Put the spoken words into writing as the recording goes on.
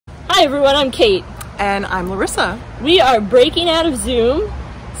Hi everyone, I'm Kate. And I'm Larissa. We are breaking out of Zoom,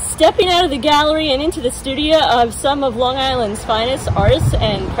 stepping out of the gallery and into the studio of some of Long Island's finest artists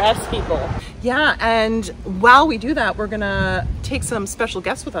and craftspeople. Yeah, and while we do that, we're gonna take some special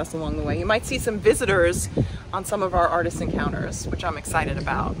guests with us along the way. You might see some visitors on some of our artist encounters, which I'm excited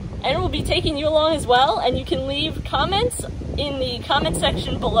about. And we'll be taking you along as well, and you can leave comments in the comment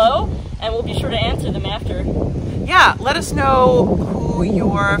section below, and we'll be sure to answer them after. Yeah, let us know who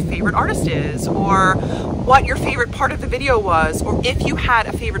your favorite artist is, or what your favorite part of the video was, or if you had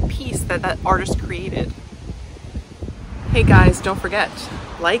a favorite piece that that artist created. Hey guys, don't forget,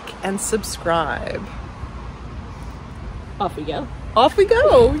 like and subscribe. Off we go. Off we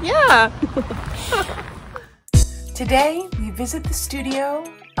go, yeah. Today, we visit the studio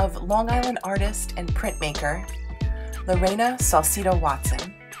of Long Island artist and printmaker, Lorena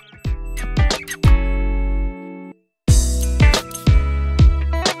Salcedo-Watson.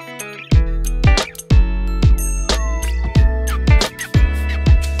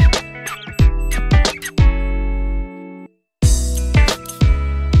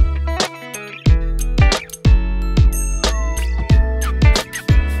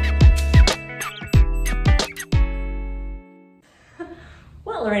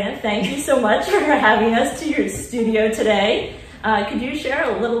 Lorena, thank you so much for having us to your studio today. Could you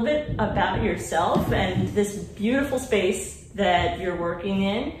share a little bit about yourself and this beautiful space that you're working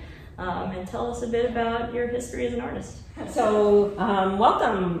in, and tell us a bit about your history as an artist? So,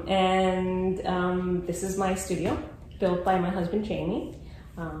 welcome, and this is my studio, built by my husband Jamie,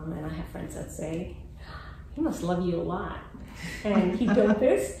 and I have friends that say, he must love you a lot, and he built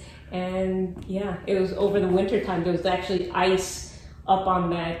this, and yeah, it was over the winter time. There was actually ice up on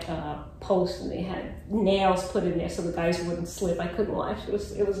that post, and they had nails put in there so the guys wouldn't slip. I couldn't watch. It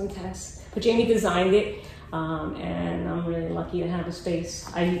was intense. But Jamie designed it, and I'm really lucky to have the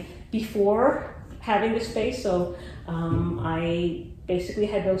space. Before having the space, so I basically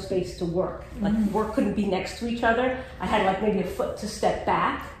had no space to work. Like work couldn't be next to each other. I had like maybe a foot to step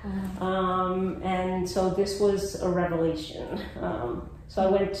back, and so this was a revelation. So I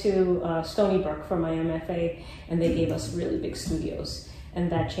went to Stony Brook for my MFA, and they gave us really big studios,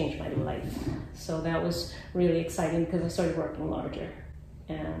 and that changed my life. So that was really exciting because I started working larger,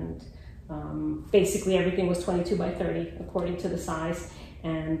 and basically everything was 22 by 30 according to the size.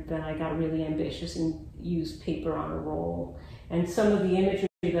 And then I got really ambitious and used paper on a roll. And some of the imagery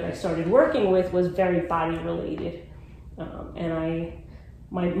that I started working with was very body related. And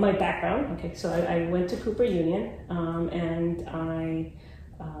my background, okay, so I went to Cooper Union, and I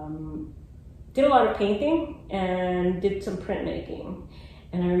did a lot of painting and did some printmaking.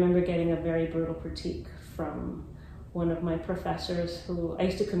 And I remember getting a very brutal critique from one of my professors who I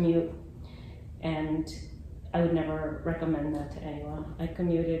used to commute, and I would never recommend that to anyone. I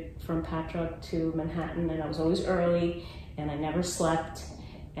commuted from Patchogue to Manhattan, and I was always early, and I never slept,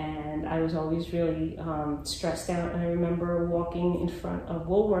 and I was always really stressed out. And I remember walking in front of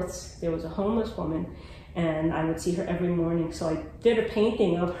Woolworths. There was a homeless woman, and I would see her every morning. So I did a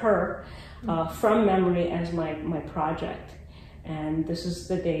painting of her from memory as my project. And this is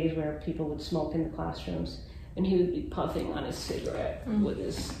the days where people would smoke in the classrooms, and he would be puffing on his cigarette with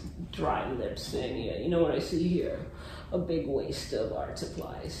his dry lips saying, yeah, you know what I see here? A big waste of art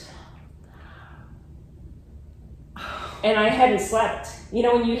supplies. And I hadn't slept. You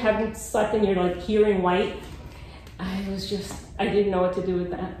know when you haven't slept and you're like hearing white? I didn't know what to do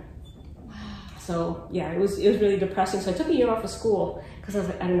with that. So yeah, it was really depressing. So I took a year off of school because I was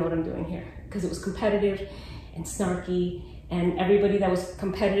like, I don't know what I'm doing here. Because it was competitive and snarky, and everybody that was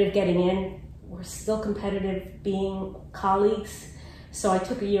competitive getting in were still competitive being colleagues. So I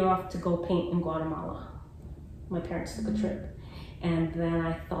took a year off to go paint in Guatemala. My parents took a trip. And then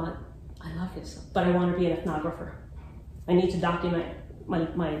I thought, I love this, but I want to be an ethnographer. I need to document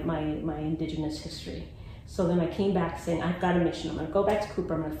my indigenous history. So then I came back saying, I've got a mission. I'm gonna go back to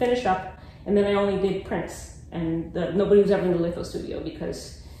Cooper, I'm gonna finish up. And then I only did prints. And nobody was ever in the litho studio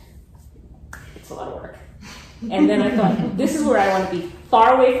because it's a lot of work. And then I thought, this is where I want to be,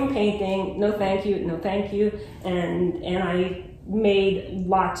 far away from painting, no thank you, no thank you. And I made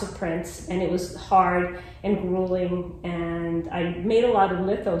lots of prints, and it was hard and grueling, and I made a lot of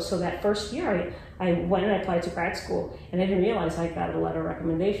lithos. So that first year I went and I applied to grad school, and I didn't realize I got a letter of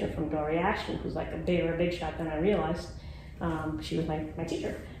recommendation from Dory Ashton, who's like a big shot than I realized. She was my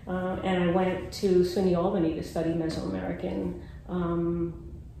teacher. And I went to SUNY Albany to study Mesoamerican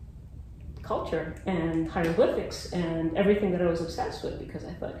culture and hieroglyphics and everything that I was obsessed with, because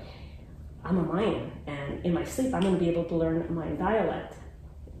I thought, I'm a Mayan, and in my sleep I'm going to be able to learn Mayan dialect.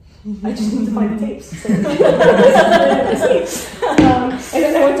 I just need to find the tapes. And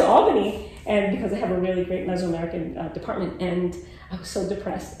then I went to Albany, and because I have a really great Mesoamerican department, and I was so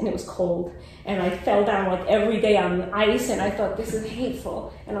depressed, and it was cold, and I fell down like every day on the ice, and I thought, this is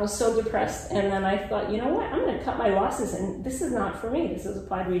hateful, and I was so depressed, and then I thought, you know what, I'm going to cut my losses, and this is not for me. This is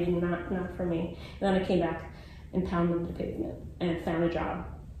applied reading, not for me. And then I came back and pounded the pavement and found a job.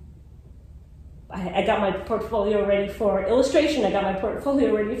 I got my portfolio ready for illustration, I got my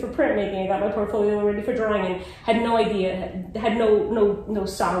portfolio ready for printmaking, I got my portfolio ready for drawing, and had no idea, had no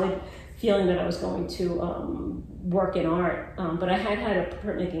solid feeling that I was going to work in art. But I had a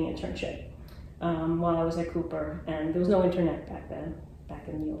printmaking internship while I was at Cooper, and there was no internet back then, back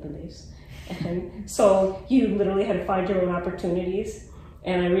in the olden days. And so you literally had to find your own opportunities.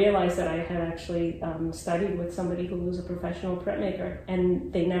 And I realized that I had actually studied with somebody who was a professional printmaker,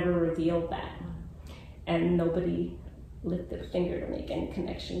 and they never revealed that. And nobody lifted a finger to make any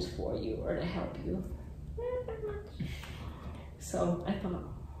connections for you or to help you. So I thought,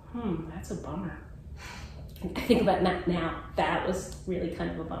 that's a bummer. I think about that now, that was really kind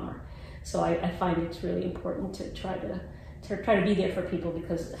of a bummer. So I find it's really important to try to be there for people,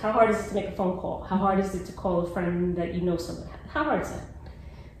 because how hard is it to make a phone call? How hard is it to call a friend that you know someone? How hard is that?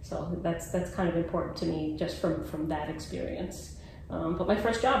 So that's kind of important to me, just from that experience. But my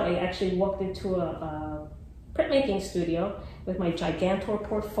first job, I actually walked into a printmaking studio with my Gigantor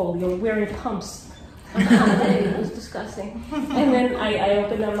portfolio, wearing pumps. It was disgusting. And then I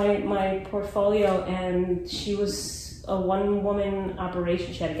opened up my portfolio, and she was a one-woman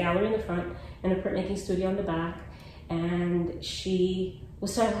operation. She had a gallery in the front and a printmaking studio in the back. And she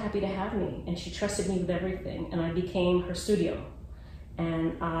was so happy to have me, and she trusted me with everything. And I became her studio.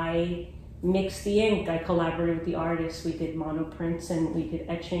 And I mixed the ink, I collaborated with the artists, we did monoprints and we did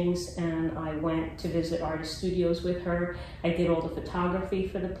etchings, and I went to visit artist studios with her. I did all the photography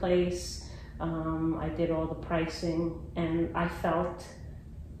for the place, I did all the pricing, and I felt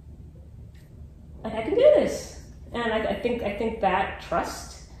like I can do this. And I think that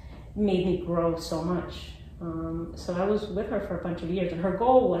trust made me grow so much. So I was with her for a bunch of years, and her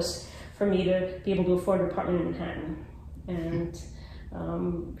goal was for me to be able to afford an apartment in Manhattan. And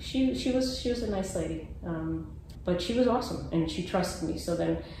she was a nice lady, but she was awesome, and she trusted me. So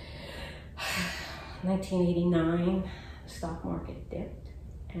then 1989, the stock market dipped,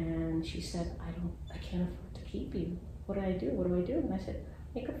 and she said, I can't afford to keep you. What do I do? What do I do? And I said,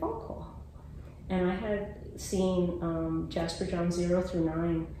 make a phone call. And I had seen Jasper John 0 through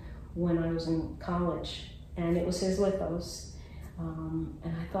 9 when I was in college, and it was his lithos, and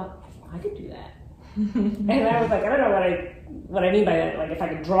I thought, I could do that. And I was like, I don't know what I mean by that, like if I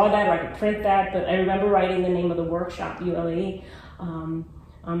could draw that or I could print that, but I remember writing the name of the workshop, ULE, on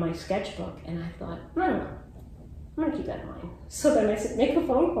my sketchbook, and I thought, no, I'm gonna keep that in mind. So then I said, make a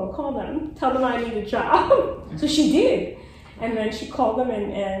phone call, call them, tell them I need a job. So she did, and then she called them,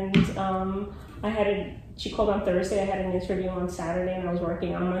 and she called on Thursday, I had an interview on Saturday, and I was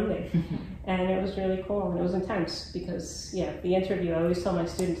working on Monday. And it was really cool, and it was intense, because the interview, I always tell my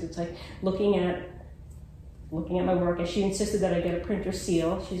students, it's like looking at my work, and she insisted that I get a printer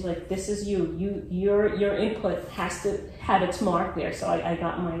seal. She's like, this is your input has to have its mark there. So I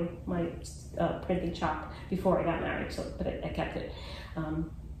got my printing shop before I got married, but I kept it.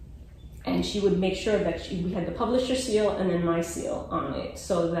 And she would make sure that we had the publisher seal and then my seal on it,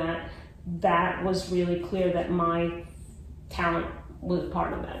 so that was really clear that my talent was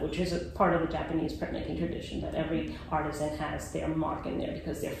part of that, which is a part of the Japanese printmaking tradition, that every artisan has their mark in there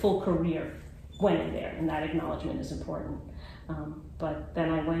because their full career went in there, and that acknowledgement is important. But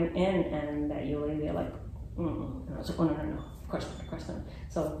then I went in, and that ULE, they're like, and I was like, oh, no, of course not.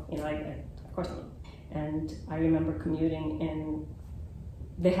 So, of course not. And I remember commuting, and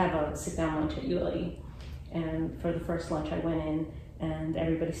they have a sit-down lunch at ULE, and for the first lunch I went in, and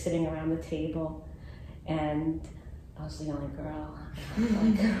everybody's sitting around the table, and I was the only girl.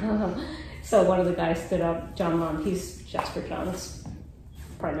 So one of the guys stood up, John Lund, he's Jasper John's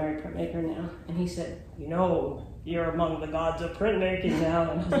primary printmaker now, and he said, you're among the gods of printmaking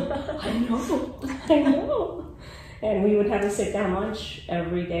now. And I was like, I know. And we would have a sit-down lunch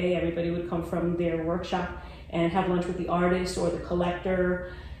every day. Everybody would come from their workshop and have lunch with the artist or the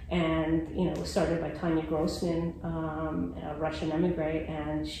collector. And, it was started by Tanya Grossman, a Russian emigre,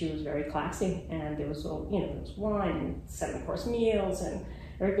 and she was very classy. And there was, there was wine and 7-course meals, and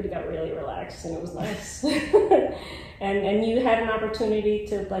everybody got really relaxed, and it was nice. and you had an opportunity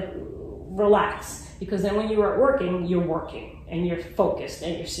to relax, because then when you were working, you're working, and you're focused,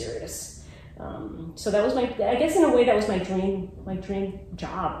 and you're serious. So that was I guess in a way that was my dream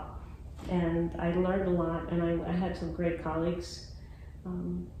job. And I learned a lot, and I had some great colleagues.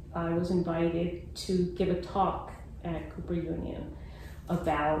 I was invited to give a talk at Cooper Union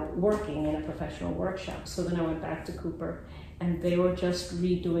about working in a professional workshop. So then I went back to Cooper, and they were just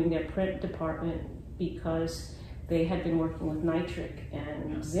redoing their print department because they had been working with nitric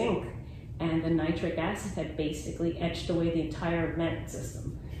and zinc, and the nitric acid had basically etched away the entire vent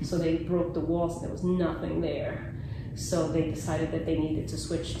system. So they broke the walls and there was nothing there. So they decided that they needed to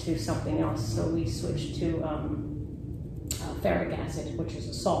switch to something else. So we switched to ferric acid, which is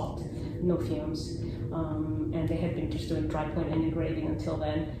a salt, no fumes. And they had been just doing dry point and engraving until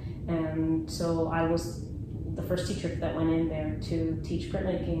then. And so I was the first teacher that went in there to teach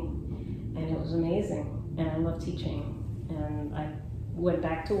printmaking, and it was amazing. And I love teaching. And I went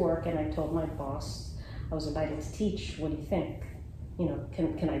back to work and I told my boss, I was invited to teach, what do you think? You know,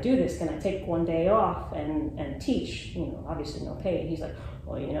 can I do this? Can I take one day off and teach? You know, obviously no pay. And he's like,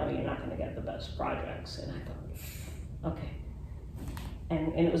 well, you know, you're not going to get the best projects. And I thought, okay.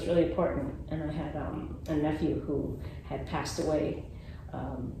 And it was really important. And I had a nephew who had passed away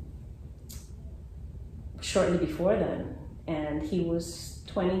shortly before then. And he was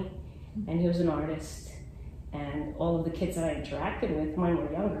 20 and he was an artist. And all of the kids that I interacted with, mine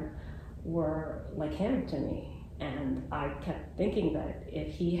were younger, were like him to me. And I kept thinking that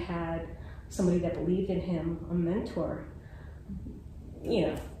if he had somebody that believed in him, a mentor, you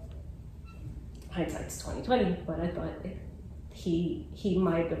know, hindsight's 20/20, but I thought he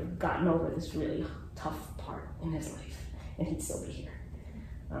might have gotten over this really tough part in his life, and he'd still be here.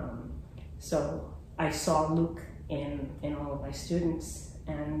 So I saw Luke in all of my students,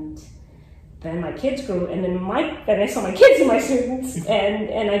 and then my kids grew, and then I saw my kids in my students,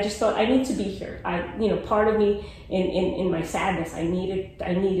 and I just thought, I need to be here. You know, part of me in my sadness, I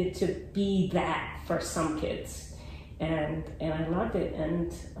needed to be that for some kids, and I loved it.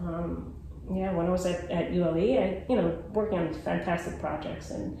 And yeah, when I was at ULE, you know, working on these fantastic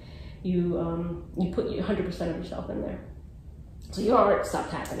projects, and you put 100% of yourself in there. So your art stopped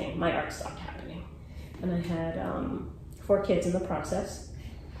happening. My art stopped happening, and I had 4 kids in the process.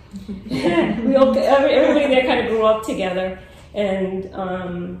 Everybody there kind of grew up together, and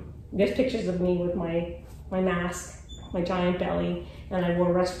there's pictures of me with my mask, my giant belly, and I wore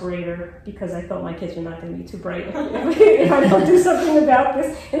a respirator because I thought my kids were not going to be too bright if I don't do something about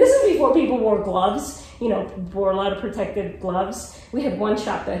this. And this is before people wore gloves, you know, wore a lot of protective gloves. We had one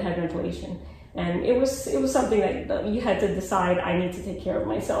shop that had ventilation, and it was something that you had to decide, I need to take care of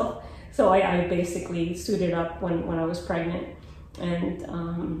myself. So I basically suited up when I was pregnant.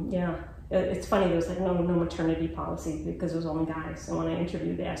 And yeah, it's funny, there was like no maternity policy because it was only guys. And when I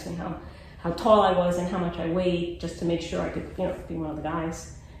interviewed, they asked me how tall I was and how much I weighed, just to make sure I could, you know, be one of the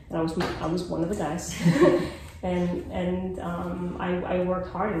guys. And I was one of the guys. and I worked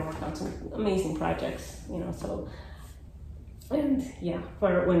hard and worked on some amazing projects, you know. So, and yeah,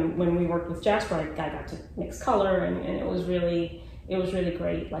 for when we worked with Jasper, I got to mix color, and it was really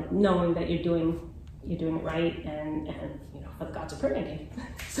great, like knowing that you're doing it right, and you know, for the gods of printmaking.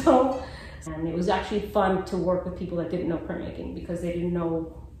 So, and it was actually fun to work with people that didn't know printmaking because they didn't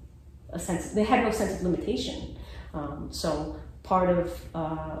know they had no sense of limitation. So part of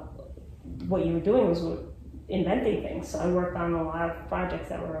what you were doing was inventing things. So I worked on a lot of projects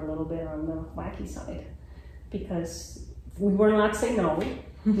that were a little bit on the wacky side because we were not saying no.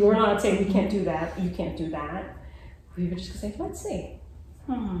 We were not saying we can't do that, you can't do that. We were just saying, let's see.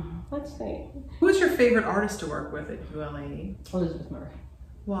 Let's see. Who was your favorite artist to work with at ULA? Elizabeth Murray.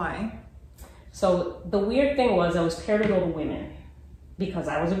 Why? So the weird thing was I was paired with all the women because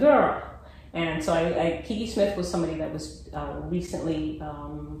I was a girl. And so Kiki Smith was somebody that was recently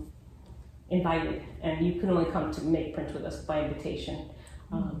invited, and you could only come to make prints with us by invitation.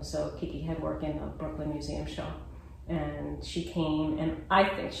 So Kiki had worked in the Brooklyn Museum show, and she came, and I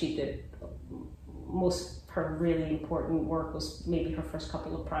think she did most her really important work was maybe her first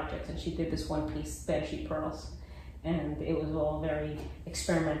couple of projects, and she did this one piece, Banshee Pearls, and it was all very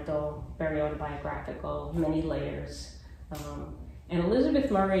experimental, very autobiographical, many layers. And Elizabeth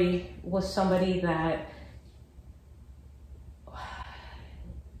Murray was somebody that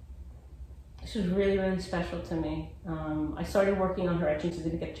she was really, really special to me. I started working on her etchings and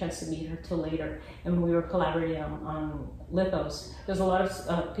didn't get a chance to meet her till later. And when we were collaborating on lithos, there's a lot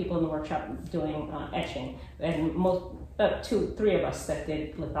of people in the workshop doing etching, and three of us that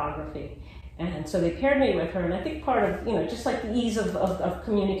did lithography. And so they paired me with her, and I think part of, you know, just like the ease of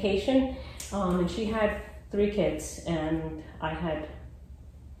communication, and she had 3 kids, and I had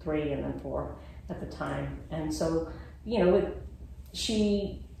 3 and then 4 at the time. And so, you know,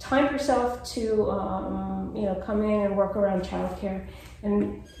 she timed herself to, you know, come in and work around childcare.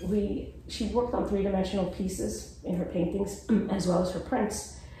 And she worked on 3-dimensional pieces in her paintings as well as her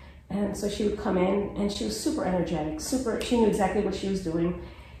prints. And so she would come in, and she was super energetic, she knew exactly what she was doing.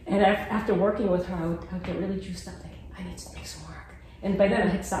 And after working with her, I would get really juiced up, thinking, I need to make some work. And by then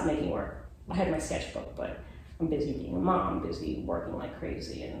I had stopped making work. I had my sketchbook, but I'm busy being a mom, busy working like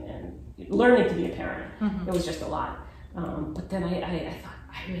crazy, and learning to be a parent. It was just a lot. But then I thought,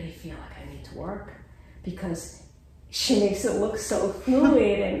 I really feel like I need to work, because she makes it look so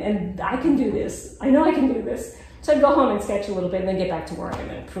fluid, and I can do this. I know I can do this. So I'd go home and sketch a little bit and then get back to work and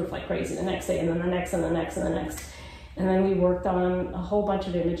then proof like crazy the next day, and then the next and the next and the next. And then we worked on a whole bunch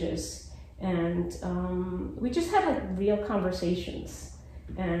of images, and we just had like real conversations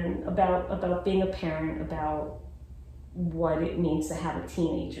and about being a parent, about what it means to have a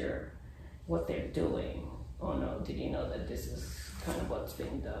teenager, what they're doing. Oh no, did you know that this is kind of what's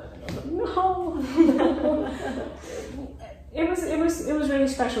being done? And I was like, no. It was really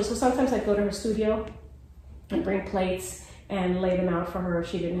special. So sometimes I'd go to her studio and bring plates and lay them out for her if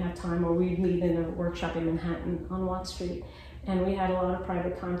she didn't have time, or we'd meet in a workshop in Manhattan on Watt Street. And we had a lot of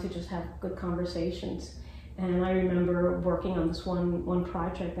private time to just have good conversations. And I remember working on this one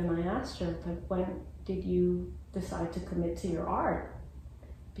project, and I asked her, like, when did you decide to commit to your art?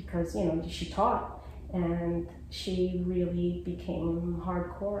 Because, you know, she taught, and she really became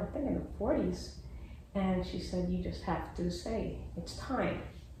hardcore, I think in the 40s. And she said, you just have to say, it's time.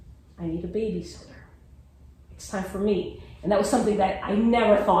 I need a babysitter. It's time for me. And that was something that I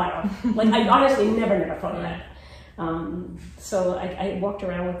never thought of. Like, I honestly never thought of that. So I walked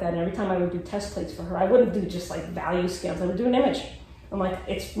around with that, and every time I would do test plates for her, I wouldn't do just like value scales, I would do an image. I'm like,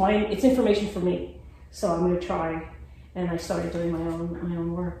 it's information for me, so I'm gonna try. And I started doing my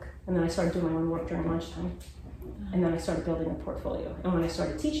own work. And then I started doing my own work during lunchtime. And then I started building a portfolio. And when I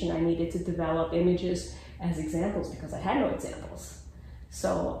started teaching, I needed to develop images as examples because I had no examples.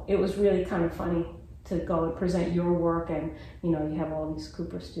 So it was really kind of funny to go and present your work, and you know, you have all these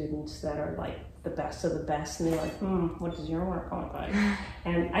Cooper students that are like the best of the best, and they're like, what does your work look like?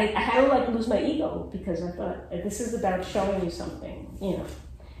 And I had to like lose my ego, because I thought, this is about showing you something, you know.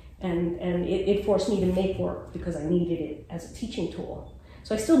 And it forced me to make work because I needed it as a teaching tool.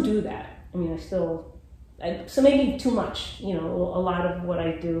 So I still do that. I mean, so maybe too much, you know, a lot of what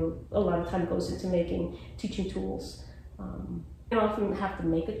I do, a lot of time goes into making teaching tools. I often have to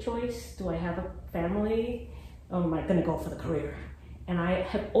make a choice. Do I have a family? Or am I gonna go for the career? And I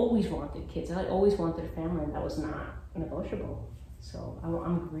have always wanted kids. I always wanted a family, and that was not negotiable. So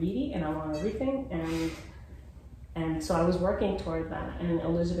I'm greedy, and I want everything, and so I was working toward that, and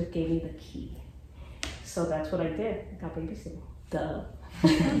Elizabeth gave me the key. So that's what I did. I got babysitting. Duh.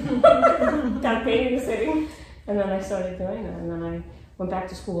 Got babysitting. And then I started doing that, and then I went back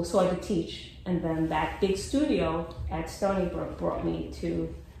to school so I could teach. And then that big studio at Stony Brook brought me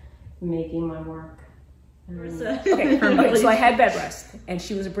to making my work. Okay, so I had bed rest, and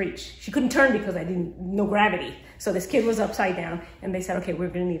she was a breech. She couldn't turn because I didn't know gravity. So this kid was upside down, and they said, okay, we're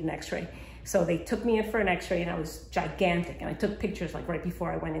gonna need an x-ray. So they took me in for an x-ray, and I was gigantic. And I took pictures like right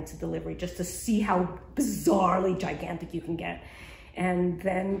before I went into delivery just to see how bizarrely gigantic you can get. And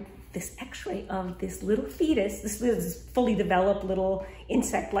then this x-ray of this little fetus, this fully developed little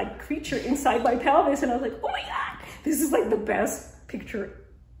insect-like creature inside my pelvis. And I was like, oh my God, this is like the best picture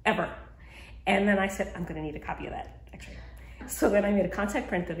ever. And then I said, I'm gonna need a copy of that x-ray. So then I made a contact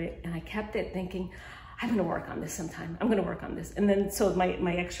print of it, and I kept it thinking, I'm gonna work on this sometime. I'm gonna work on this. And then, so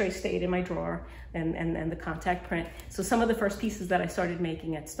my x-ray stayed in my drawer, and the contact print. So some of the first pieces that I started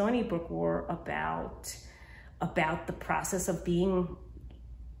making at Stony Brook were about the process of being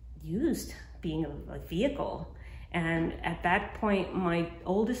used, being a vehicle. And at that point, my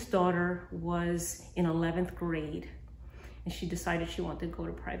oldest daughter was in 11th grade, and she decided she wanted to go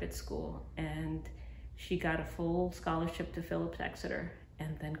to private school. And she got a full scholarship to Phillips Exeter,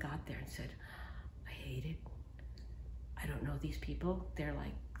 and then got there and said, I hate it. I don't know these people. They're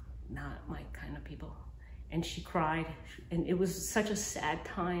like not my kind of people. And she cried, and it was such a sad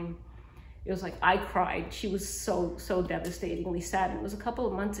time. It was like, I cried. She was so devastatingly sad. And it was a couple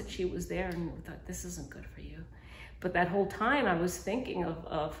of months that she was there, and we thought, this isn't good for you. But that whole time I was thinking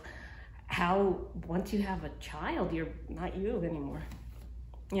of how once you have a child, you're not you anymore.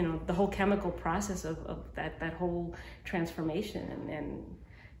 You know, the whole chemical process of that whole transformation. And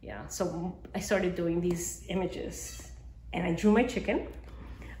yeah, so I started doing these images, and I drew my chicken.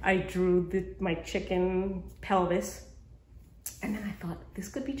 I drew my chicken pelvis, and then I thought, this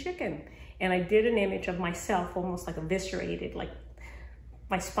could be chicken. And I did an image of myself, almost like eviscerated, like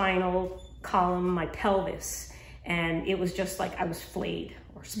my spinal column, my pelvis. And it was just like I was flayed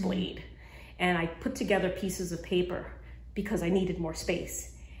or splayed. And I put together pieces of paper because I needed more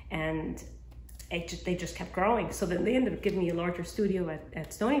space. And they just kept growing. So then they ended up giving me a larger studio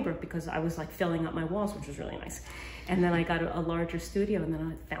at Stony Brook because I was like filling up my walls, which was really nice. And then I got a larger studio, and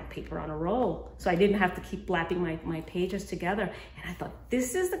then I found paper on a roll. So I didn't have to keep lapping my pages together. And I thought,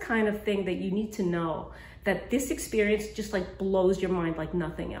 this is the kind of thing that you need to know, that this experience just like blows your mind like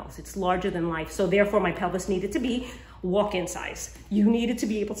nothing else. It's larger than life. So therefore my pelvis needed to be walk-in size. You needed to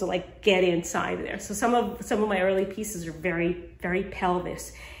be able to like get inside there. So some of my early pieces are very, very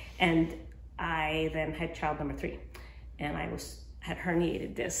pelvis. And I then had child number 3, and I had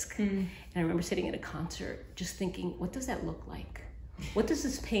herniated disc. And I remember sitting at a concert just thinking, what does that look like? What does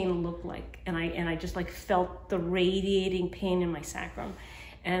this pain look like? And I just like felt the radiating pain in my sacrum.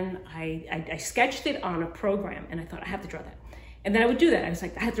 And I sketched it on a program, and I thought, I have to draw that. And then I would do that. I was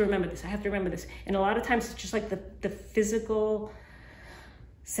like, I have to remember this. I have to remember this. And a lot of times it's just like the physical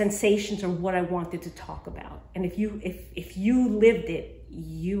sensations are what I wanted to talk about. And if you lived it,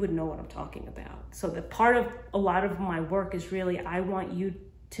 you would know what I'm talking about. So the part of a lot of my work is really, I want you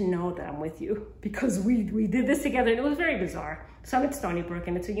to know that I'm with you, because we did this together, and it was very bizarre. So I'm at Stony Brook,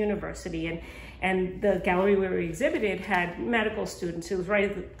 and it's a university, and the gallery where we exhibited had medical students. It was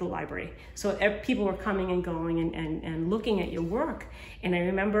right at the library. So people were coming and going and looking at your work. And I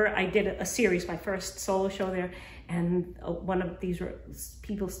remember I did a series, my first solo show there, and one of these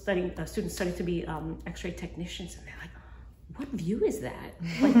people students studying to be X-ray technicians, and they're like, what view is that?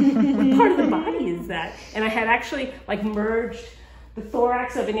 Like, what part of the body is that? And I had actually like merged the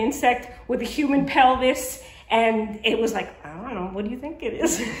thorax of an insect with a human pelvis, and it was like, I don't know, what do you think it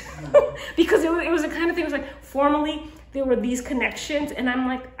is? Because it was the kind of thing, it was like, formally, there were these connections, and I'm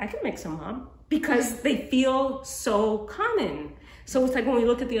like, I can make some up, because they feel so common. So it's like when we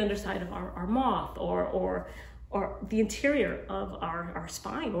look at the underside of our moth, or the interior of our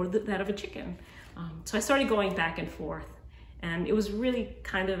spine, or that of a chicken. So I started going back and forth. And it was really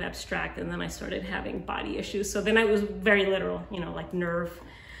kind of abstract, and then I started having body issues. So then I was very literal, like nerve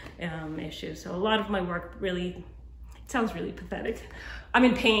issues. So a lot of my work really, it sounds really pathetic. I'm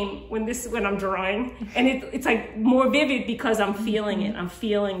in pain when I'm drawing, and it's like more vivid because I'm feeling it. I'm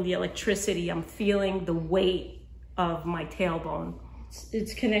feeling the electricity. I'm feeling the weight of my tailbone.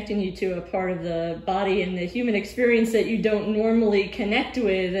 It's connecting you to a part of the body and the human experience that you don't normally connect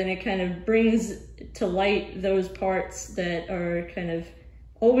with, and it kind of brings to light those parts that are kind of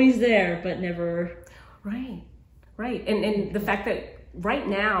always there but never. Right. And the fact that right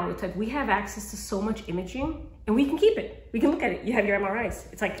now it's like we have access to so much imaging, and we can keep it. We can look at it. You have your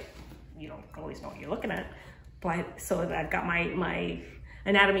MRIs. It's like you don't always know what you're looking at. But so I've got my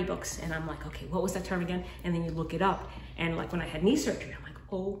anatomy books, and I'm like, okay, what was that term again? And then you look it up. And like when I had knee surgery, I'm like,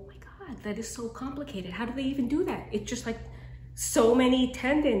 oh my God, that is so complicated. How do they even do that? It's just like so many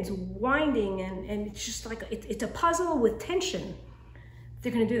tendons winding, and it's just like, it's a puzzle with tension.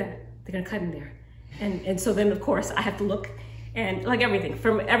 They're gonna do that. They're gonna cut in there. And so then of course I have to look, and like everything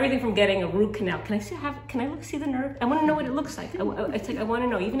from getting a root canal. Can I see the nerve? I wanna know what it looks like. It's like, I wanna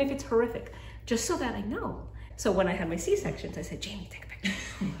know, even if it's horrific, just so that I know. So when I had my C-sections, I said, Jamie, take a picture.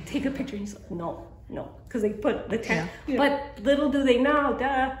 Take a picture. And he's like, no, because they put the tent. Yeah. But little do they know,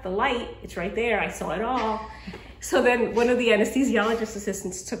 the light, it's right there. I saw it all. So then one of the anesthesiologist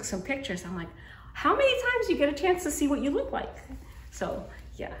assistants took some pictures. I'm like, how many times do you get a chance to see what you look like? So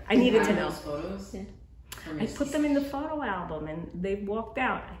yeah, I needed to know. Those photos? Yeah. I put them in the photo album, and they walked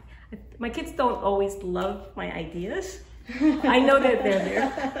out. My kids don't always love my ideas. I know that they're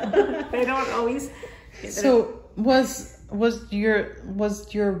there. They don't always. So was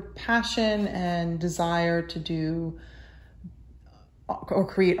your passion and desire to do or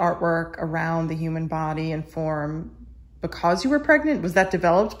create artwork around the human body and form because you were pregnant? Was that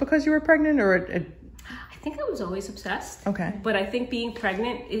developed because you were pregnant, or I think I was always obsessed. Okay. But I think being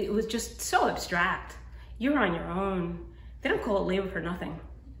pregnant, it was just so abstract. You're on your own. They don't call it labor for nothing.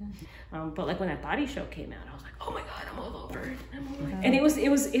 But like when that body show came out, I was like, oh my God, I'm all over it. And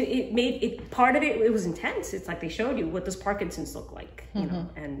it made it, part of it was intense. It's like they showed you, what does Parkinson's look like, you know,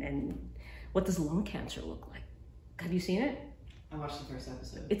 and what does lung cancer look like? Have you seen it? I watched the first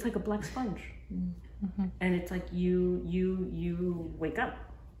episode. It's like a black sponge. And it's like you wake up.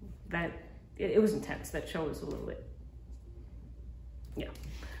 That it was intense. That show was a little bit, yeah.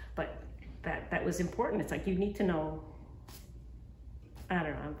 But that was important. It's like you need to know. I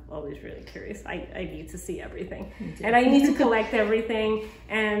don't know, I'm always really curious. I need to see everything. And I need to collect everything.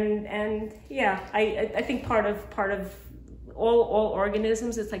 And yeah, I think part of all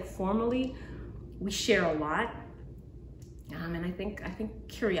organisms, it's like formally, we share a lot. And I think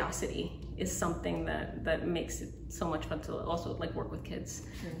curiosity is something that makes it so much fun to also like work with kids,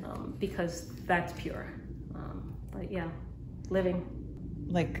 because that's pure. But yeah, living.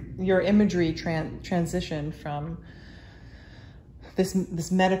 like your imagery transition from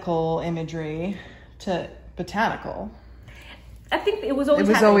this medical imagery to botanical? I think it was always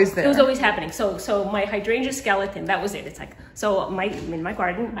there. It was always happening. So my hydrangea skeleton, that was it. It's like, so in my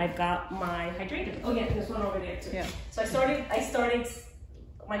garden, I've got my hydrangea. Oh yeah, there's one over there too. Yeah. So I started,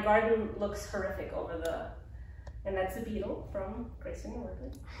 my garden looks horrific over and that's the beetle from Grace and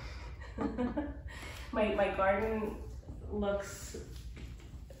Worthley. My garden looks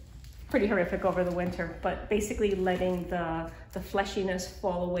pretty horrific over the winter, but basically letting the fleshiness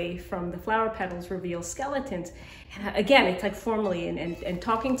fall away from the flower petals reveals skeletons. And again, it's like formally and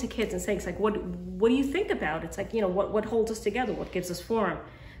talking to kids and saying, it's like, what do you think about? It's like, you know, what holds us together? What gives us form?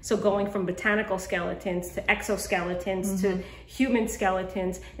 So going from botanical skeletons to exoskeletons to human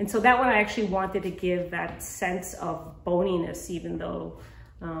skeletons. And so that one I actually wanted to give that sense of boniness, even though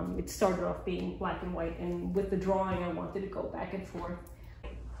it started off being black and white. And with the drawing, I wanted to go back and forth.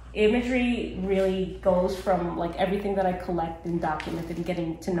 Imagery really goes from like everything that I collect and document and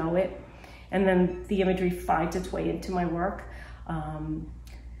getting to know it. And then the imagery finds its way into my work.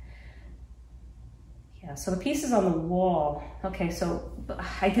 Yeah, so the pieces on the wall. Okay, so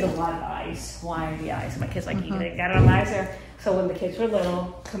I did a lot of eyes. Why are the eyes? My kids like, you got enough eyes there. So when the kids were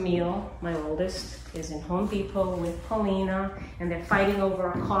little, Camille, my oldest, is in Home Depot with Paulina, and they're fighting over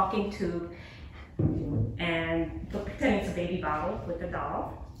a caulking tube. And they're pretending it's a baby bottle with the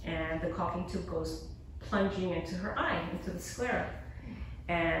doll. And the caulking tube goes plunging into her eye, into the sclera.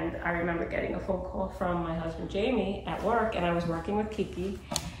 And I remember getting a phone call from my husband Jamie at work, and I was working with Kiki,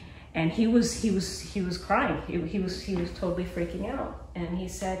 and he was crying. He was totally freaking out. And he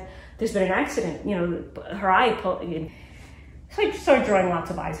said, "There's been an accident. You know, her eye." And so I started drawing lots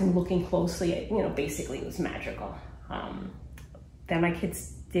of eyes and looking closely. You know, basically it was magical. Then my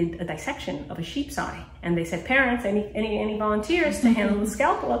kids did a dissection of a sheep's eye, and they said, "Parents, any volunteers to handle the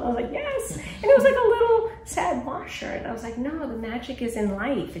scalpel?" And I was like, "Yes." And it was like a little sad washer, and I was like, "No, the magic is in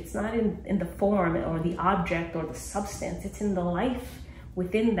life. It's not in the form or the object or the substance. It's in the life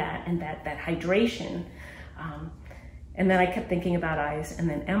within that, and that hydration." And then I kept thinking about eyes, and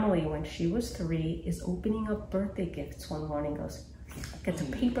then Emily, when she was 3, is opening up birthday gifts one morning, gets a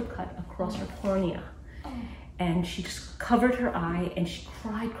paper cut across her cornea. And she just covered her eye and she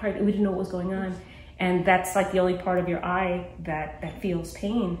cried. We didn't know what was going on. And that's like the only part of your eye that feels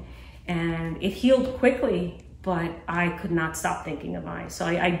pain. And it healed quickly, but I could not stop thinking of eyes. So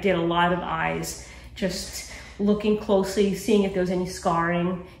I did a lot of eyes, just looking closely, seeing if there was any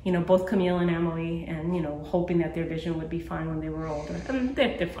scarring, you know, both Camille and Emily, and, you know, hoping that their vision would be fine when they were older. And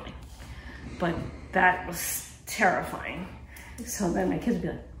they're fine. But that was terrifying. So then my kids would be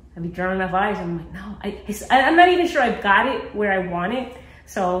like, "Have you drawn enough eyes?" And I'm like, "No, I'm not even sure I've got it where I want it."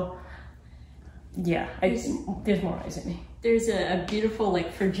 So yeah, there's more eyes in me. There's a beautiful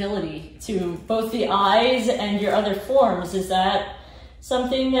like fragility to both the eyes and your other forms. Is that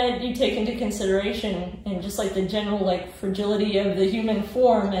something that you take into consideration, and just like the general like fragility of the human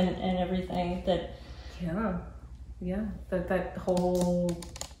form and everything that? Yeah, that whole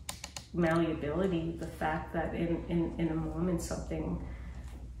malleability, the fact that in a moment something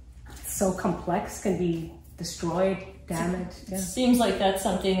so complex can be destroyed, damaged. Yeah. Seems like that's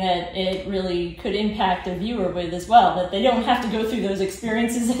something that it really could impact a viewer with as well, that they don't have to go through those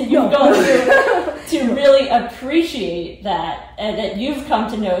experiences that you've gone through to really appreciate that, and that you've come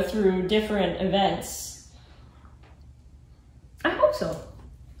to know through different events. I hope so.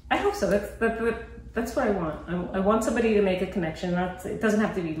 That's what I want. I want somebody to make a connection. It doesn't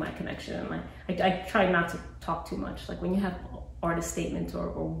have to be my connection. I try not to talk too much. Like when you have artist statements or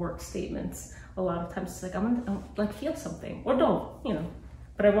work statements, a lot of times it's like I'm like feel something or don't, you know.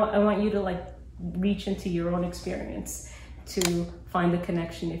 But I want you to like reach into your own experience to find the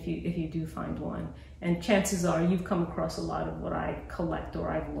connection if you do find one. And chances are you've come across a lot of what I collect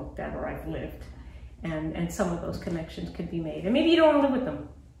or I've looked at or I've lived, and some of those connections could be made. And maybe you don't want to live with them.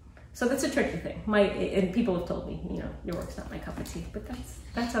 So that's a tricky thing. And people have told me, you know, your work's not my cup of tea, but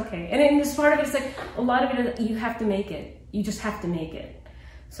that's okay. And this part of it is like, a lot of it is you have to make it. You just have to make it.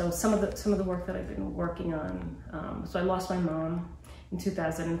 So some of the work that I've been working on, so I lost my mom in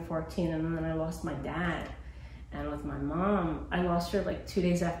 2014, and then I lost my dad. And with my mom, I lost her like 2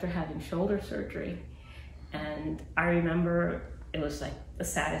 days after having shoulder surgery. And I remember it was like the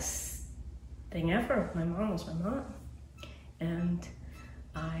saddest thing ever. My mom was my mom. And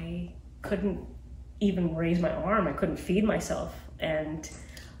I couldn't even raise my arm. I couldn't feed myself. And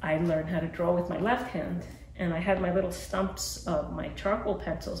I learned how to draw with my left hand. And I had my little stumps of my charcoal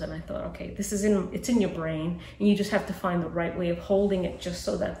pencils, and I thought, okay, it's in your brain, and you just have to find the right way of holding it just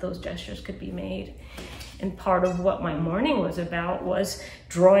so that those gestures could be made. And part of what my morning was about was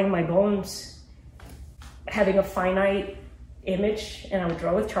drawing my bones, having a finite image, and I would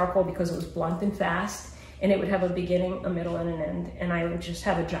draw with charcoal because it was blunt and fast, and it would have a beginning, a middle, and an end, and I would just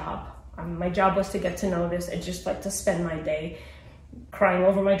have a job. My job was to get to know this and just like to spend my day crying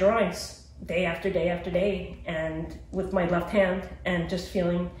over my drawings, day after day after day, and with my left hand, and just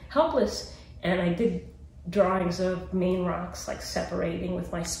feeling helpless. And I did drawings of main rocks, like separating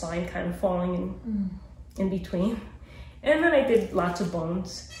with my spine kind of falling in between. And then I did lots of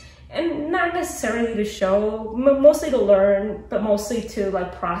bones, and not necessarily to show, mostly to learn, but mostly to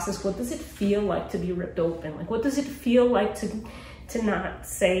like process, what does it feel like to be ripped open? Like, what does it feel like to not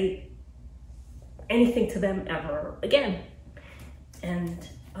say anything to them ever again? And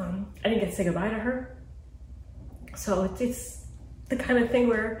I didn't get to say goodbye to her. So it's the kind of thing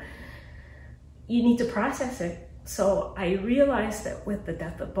where you need to process it. So I realized that with the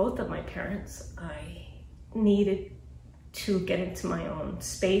death of both of my parents, I needed to get into my own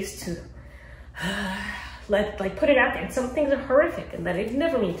space to put it out there. And some things are horrific and that I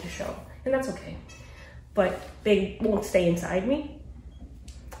never need to show, and that's okay. But they won't stay inside me.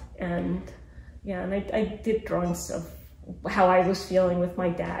 And yeah, and I did drawings of how I was feeling with my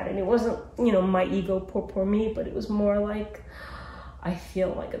dad, and it wasn't, you know, my ego, poor me, but it was more like, I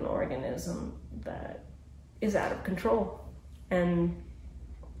feel like an organism that is out of control, and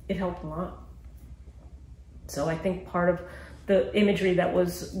it helped a lot. So I think part of the imagery that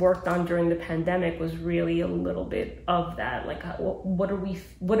was worked on during the pandemic was really a little bit of that, like, what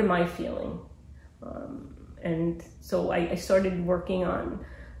am I feeling? And so I started working on,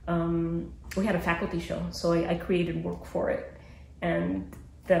 we had a faculty show, so I created work for it. And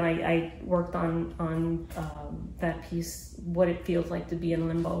then I worked on that piece, what it feels like to be in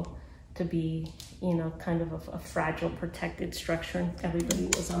limbo, to be, you know, kind of a fragile, protected structure. Everybody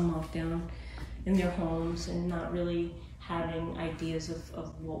was on lockdown in their homes and not really having ideas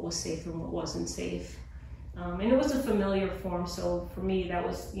of what was safe and what wasn't safe. And it was a familiar form, so for me that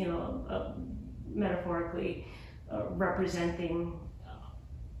was, you know, metaphorically representing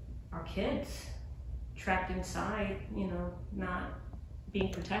our kids trapped inside, you know, not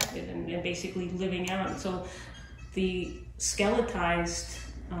being protected and basically living out. So the skeletized,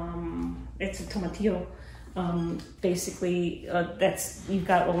 it's a tomatillo, basically that's, you've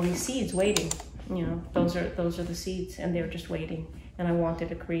got all these seeds waiting, you know, those are the seeds, and they're just waiting. And I wanted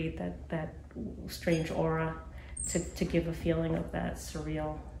to create that strange aura to give a feeling of that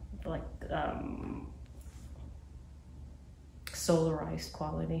surreal, like solarized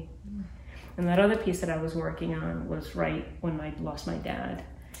quality. And that other piece that I was working on was right when I lost my dad,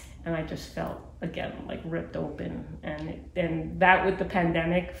 and I just felt, again, like ripped open, and that with the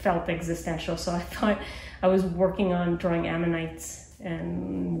pandemic felt existential. So I thought I was working on drawing ammonites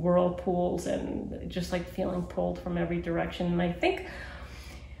and whirlpools and just like feeling pulled from every direction. And I think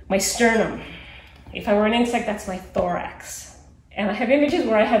my sternum, if I were an insect, that's my thorax. And I have images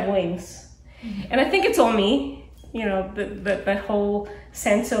where I have wings. And I think it's all me. You know, that whole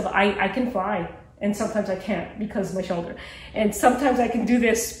sense of I can fly, and sometimes I can't because of my shoulder, and sometimes I can do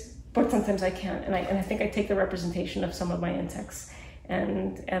this, but sometimes I can't. And I think I take the representation of some of my insects,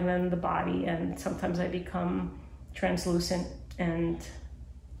 and then the body, and sometimes I become translucent and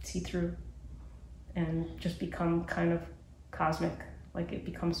see-through, and just become kind of cosmic, like it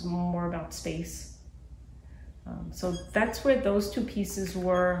becomes more about space. So that's where those two pieces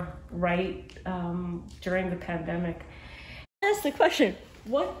were right during the pandemic. Ask the question,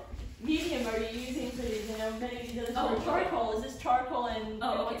 what medium are you using for these? I know many of these are charcoal. Is this charcoal, and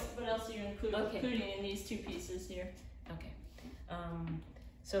what else are you including in these two pieces here? Okay.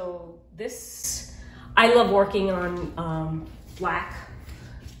 So this, I love working on black.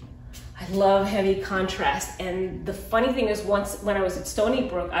 I love heavy contrast, and the funny thing is, when I was at Stony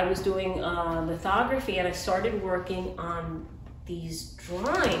Brook, I was doing lithography, and I started working on these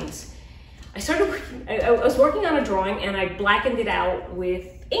drawings. I was working on a drawing, and I blackened it out with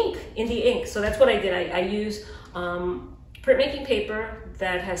ink, India ink. So that's what I did. I use printmaking paper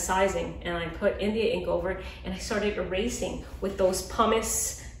that has sizing, and I put India ink over it, and I started erasing with those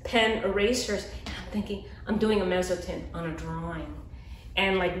pumice pen erasers. And I'm thinking, I'm doing a mezzotint on a drawing,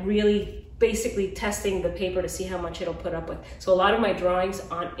 and like really basically testing the paper to see how much it'll put up with. So a lot of my drawings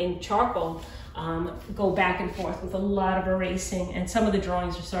in charcoal go back and forth with a lot of erasing, and some of the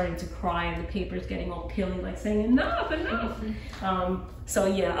drawings are starting to cry, and the paper is getting all peely, like saying enough. So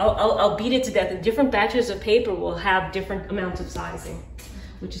yeah, I'll beat it to death, and different batches of paper will have different amounts of sizing,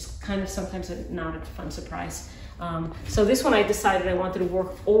 which is kind of sometimes not a fun surprise. So this one I decided I wanted to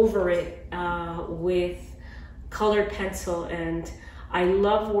work over it with colored pencil, and I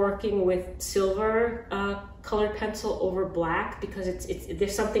love working with silver colored pencil over black because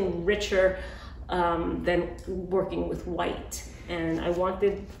there's something richer than working with white. And I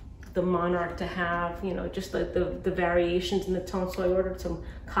wanted the Monarch to have, you know, just the variations in the tone. So I ordered some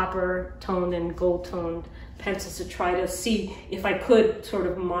copper toned and gold toned pencils to try to see if I could sort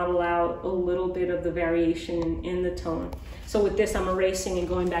of model out a little bit of the variation in the tone. So with this, I'm erasing and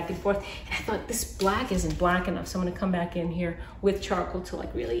going back and forth. And I thought this black isn't black enough. So I'm gonna come back in here with charcoal to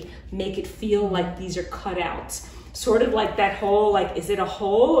like really make it feel like these are cutouts. Sort of like that whole, like, is it a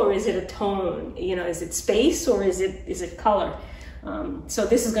hole or is it a tone? You know, is it space or is it color? So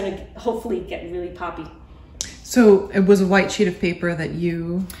this is going to hopefully get really poppy. So it was a white sheet of paper that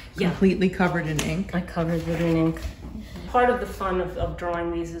you completely covered in ink? I covered it in ink. Part of the fun of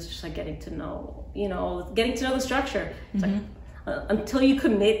drawing these is just like getting to know, you know, getting to know the structure. It's like, until you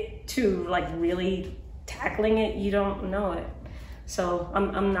commit to like really tackling it, you don't know it. So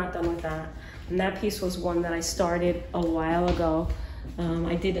I'm not done with that. And that piece was one that I started a while ago.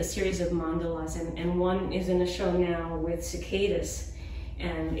 I did a series of mandalas, and one is in a show now with cicadas.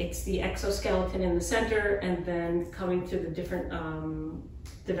 And it's the exoskeleton in the center, and then coming to the different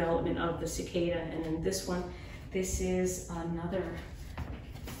development of the cicada. And in this one, this is another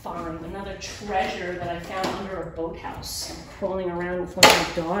find, another treasure that I found under a boathouse. I'm crawling around with one of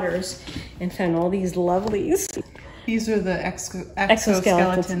my daughters and found all these lovelies. These are the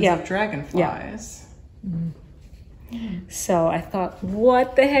exoskeletons of dragonflies. So I thought,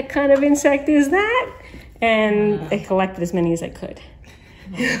 what the heck kind of insect is that? And I collected as many as I could.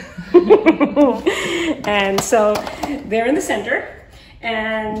 And so they're in the center,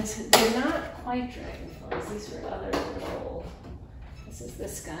 and they're not quite dragonflies. These are other little, this is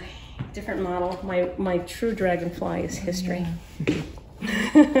this guy, different model. My true dragonfly is history.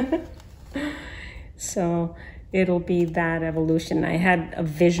 So it'll be that evolution. I had a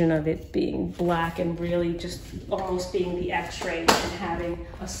vision of it being black and really just almost being the X-ray and having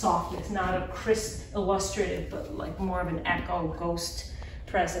a softness, not a crisp illustrative, but like more of an echo ghost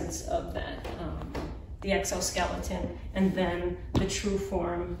presence of that, the exoskeleton, and then the true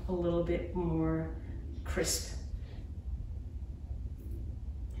form a little bit more crisp.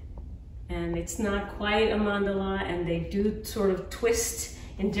 And it's not quite a mandala, and they do sort of twist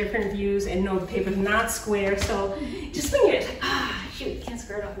in different views, and no, the paper's not square, so just when you're like, shoot, can't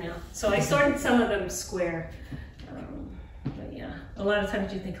square it off now. So I started some of them square, but yeah, a lot of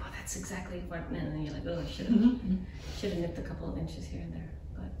times you think, oh, that's exactly what, and then you're like, oh, I should have nipped a couple of inches here and there,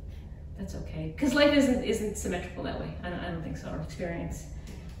 but that's okay, because life isn't symmetrical that way. I don't think so, or experience,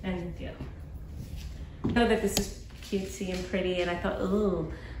 and yeah. I know that this is cutesy and pretty, and I thought,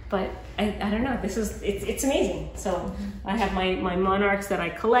 ooh. But I don't know, it's amazing. So I have my monarchs that I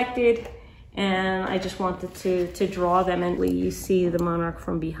collected, and I just wanted to draw them, and you see the monarch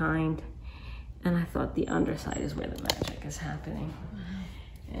from behind. And I thought the underside is where the magic is happening.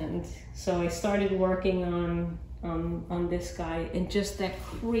 And so I started working on this guy, and just that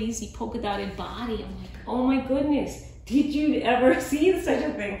crazy polka dotted body. I'm like, oh my goodness, did you ever see such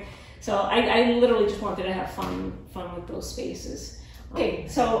a thing? So I literally just wanted to have fun with those spaces. Okay,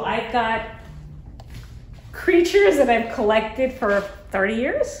 so I've got creatures that I've collected for 30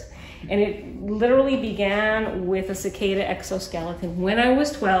 years, and it literally began with a cicada exoskeleton when I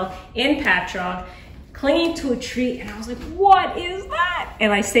was 12 in Patchogue, clinging to a tree, and I was like, what is that?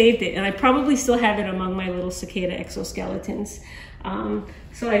 And I saved it, and I probably still have it among my little cicada exoskeletons.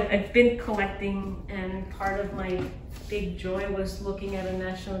 So I've been collecting, and part of my big joy was looking at a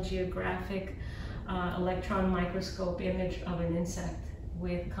National Geographic electron microscope image of an insect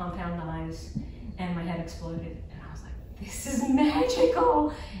with compound eyes, and my head exploded, and I was like, this is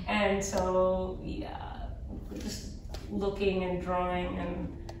magical. And so yeah, just looking and drawing, and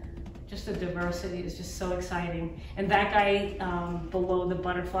just the diversity is just so exciting. And that guy below the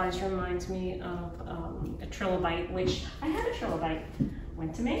butterflies reminds me of a trilobite, which I had a trilobite.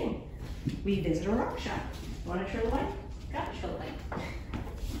 Went to Maine. We visited a rock shop. Want a trilobite? Got a trilobite.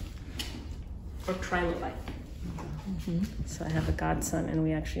 Or trilobite. So I have a godson, and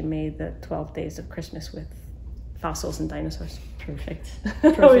we actually made the 12 days of Christmas with fossils and dinosaurs. Perfect.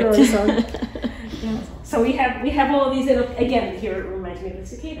 Yeah. So we have all of these, and again, here it reminds me of the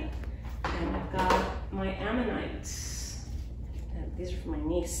cicada. And I've got my ammonites. And these are for my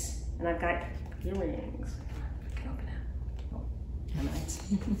niece. And I've got earrings. I can open it. Oh, ammonites.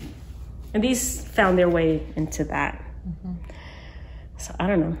 And these found their way into that. So I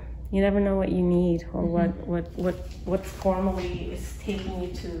don't know. You never know what you need, or what formally is taking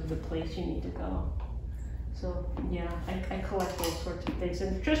you to the place you need to go. So yeah, I collect all sorts of things,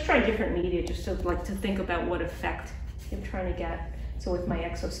 and just try different media just to think about what effect I'm trying to get. So with my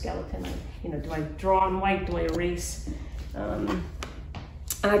exoskeleton, do I draw on white? Do I erase? And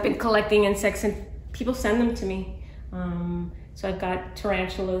I've been collecting insects, and people send them to me. So I've got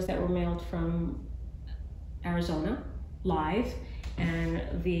tarantulas that were mailed from Arizona, live,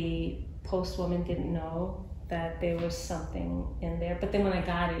 and the postwoman didn't know that there was something in there. But then when I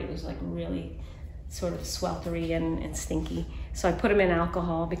got it, it was like really sort of sweltery and stinky. So I put them in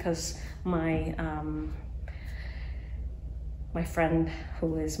alcohol because my friend,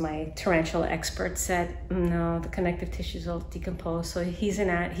 who is my tarantula expert, said, no, the connective tissues will decompose. So he's in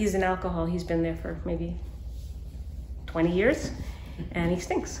alcohol. He's been there for maybe 20 years, and he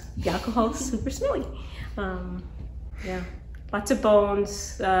stinks. The alcohol is super smelly. Yeah, lots of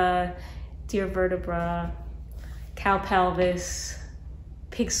bones, deer vertebra, cow pelvis,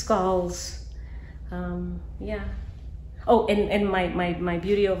 pig skulls. Yeah. Oh, and my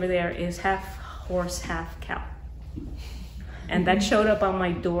beauty over there is half horse, half cow. And that showed up on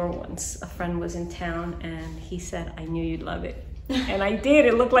my door once. A friend was in town and he said, I knew you'd love it. And I did.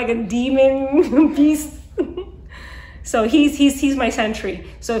 It looked like a demon beast. So he's my sentry.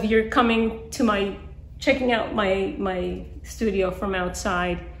 So if you're coming to checking out my studio from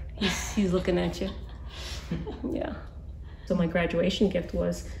outside, he's looking at you. Yeah. So my graduation gift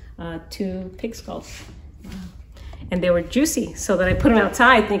was 2 pig skulls. And they were juicy, so that I put them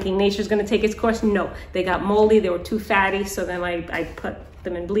outside thinking nature's gonna take its course. No, they got moldy, they were too fatty, so then I put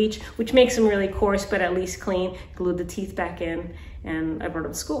them in bleach, which makes them really coarse, but at least clean, glued the teeth back in, and I brought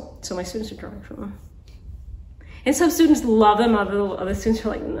them to school. So my students are drawing from them. And some students love them, other students are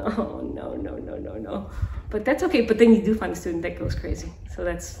like, no. But that's okay, but then you do find a student that goes crazy. So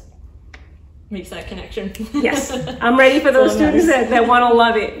that's... Makes that connection. Yes, I'm ready for those students that wanna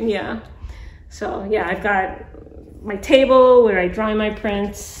love it, yeah. So yeah, I've got my table where I dry my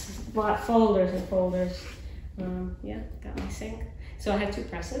prints, folders and folders. Yeah, got my sink. So I have 2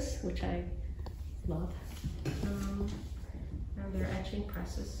 presses, which I love. And they're etching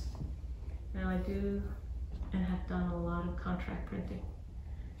presses. Now I do and have done a lot of contract printing.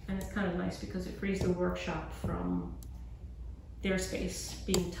 And it's kind of nice because it frees the workshop from their space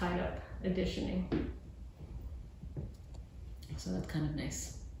being tied up, editioning. So that's kind of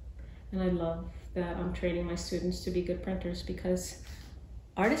nice. And I love that I'm training my students to be good printers because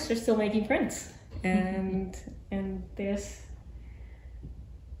artists are still making prints, and there's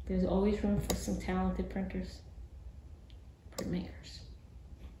always room for some talented printers, printmakers.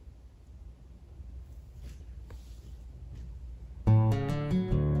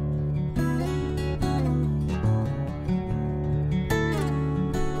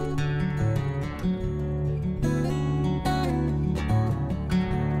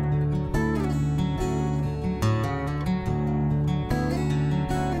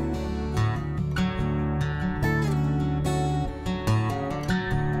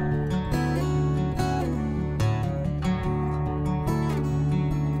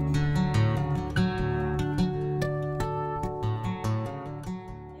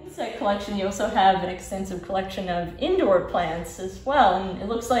 Collection, you also have an extensive collection of indoor plants as well, and it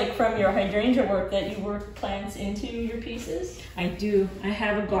looks like from your hydrangea work that you work plants into your pieces. I do. I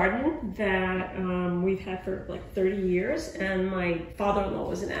have a garden that we've had for like 30 years, and my father-in-law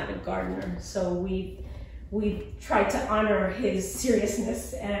was an avid gardener, so we tried to honor his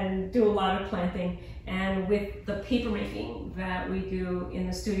seriousness and do a lot of planting. And with the paper making that we do in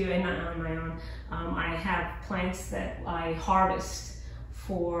the studio and not on my own, I have plants that I harvest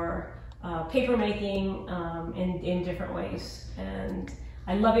for paper making in different ways. And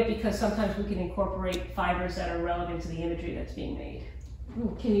I love it because sometimes we can incorporate fibers that are relevant to the imagery that's being made.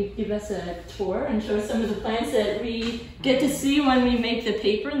 Can you give us a tour and show some of the plants that we get to see when we make the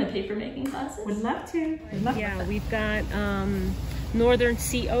paper in the paper making classes? Would love to. Yeah, we've got northern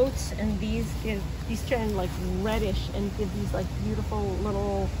sea oats, and these turn like reddish and give these like beautiful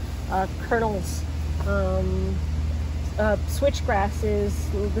little kernels. Switchgrasses,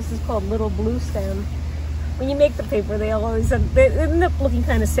 this is called little blue stem. When you make the paper, they end up looking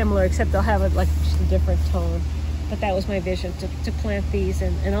kind of similar, except they'll have like just a different tone. But that was my vision, to plant these,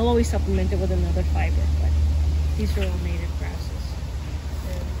 and I'll always supplement it with another fiber. But these are all native grasses.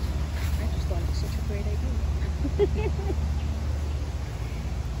 And I just thought it was such a great idea.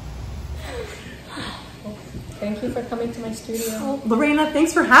 Thank you for coming to my studio. Oh, Lorena,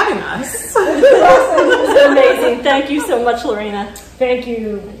 thanks for having us. This is amazing. Thank you so much, Lorena. Thank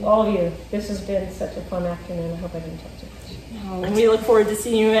you, all of you. This has been such a fun afternoon. I hope I didn't talk too much. And we look forward to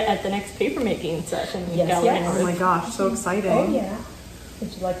seeing you at the next papermaking session. Yes, yes. Oh my gosh, so exciting. Oh yeah.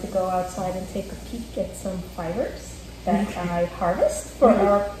 Would you like to go outside and take a peek at some fibers that I harvest for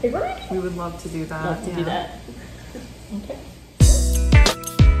our paper making? We would love to do that. Love to do that. Okay.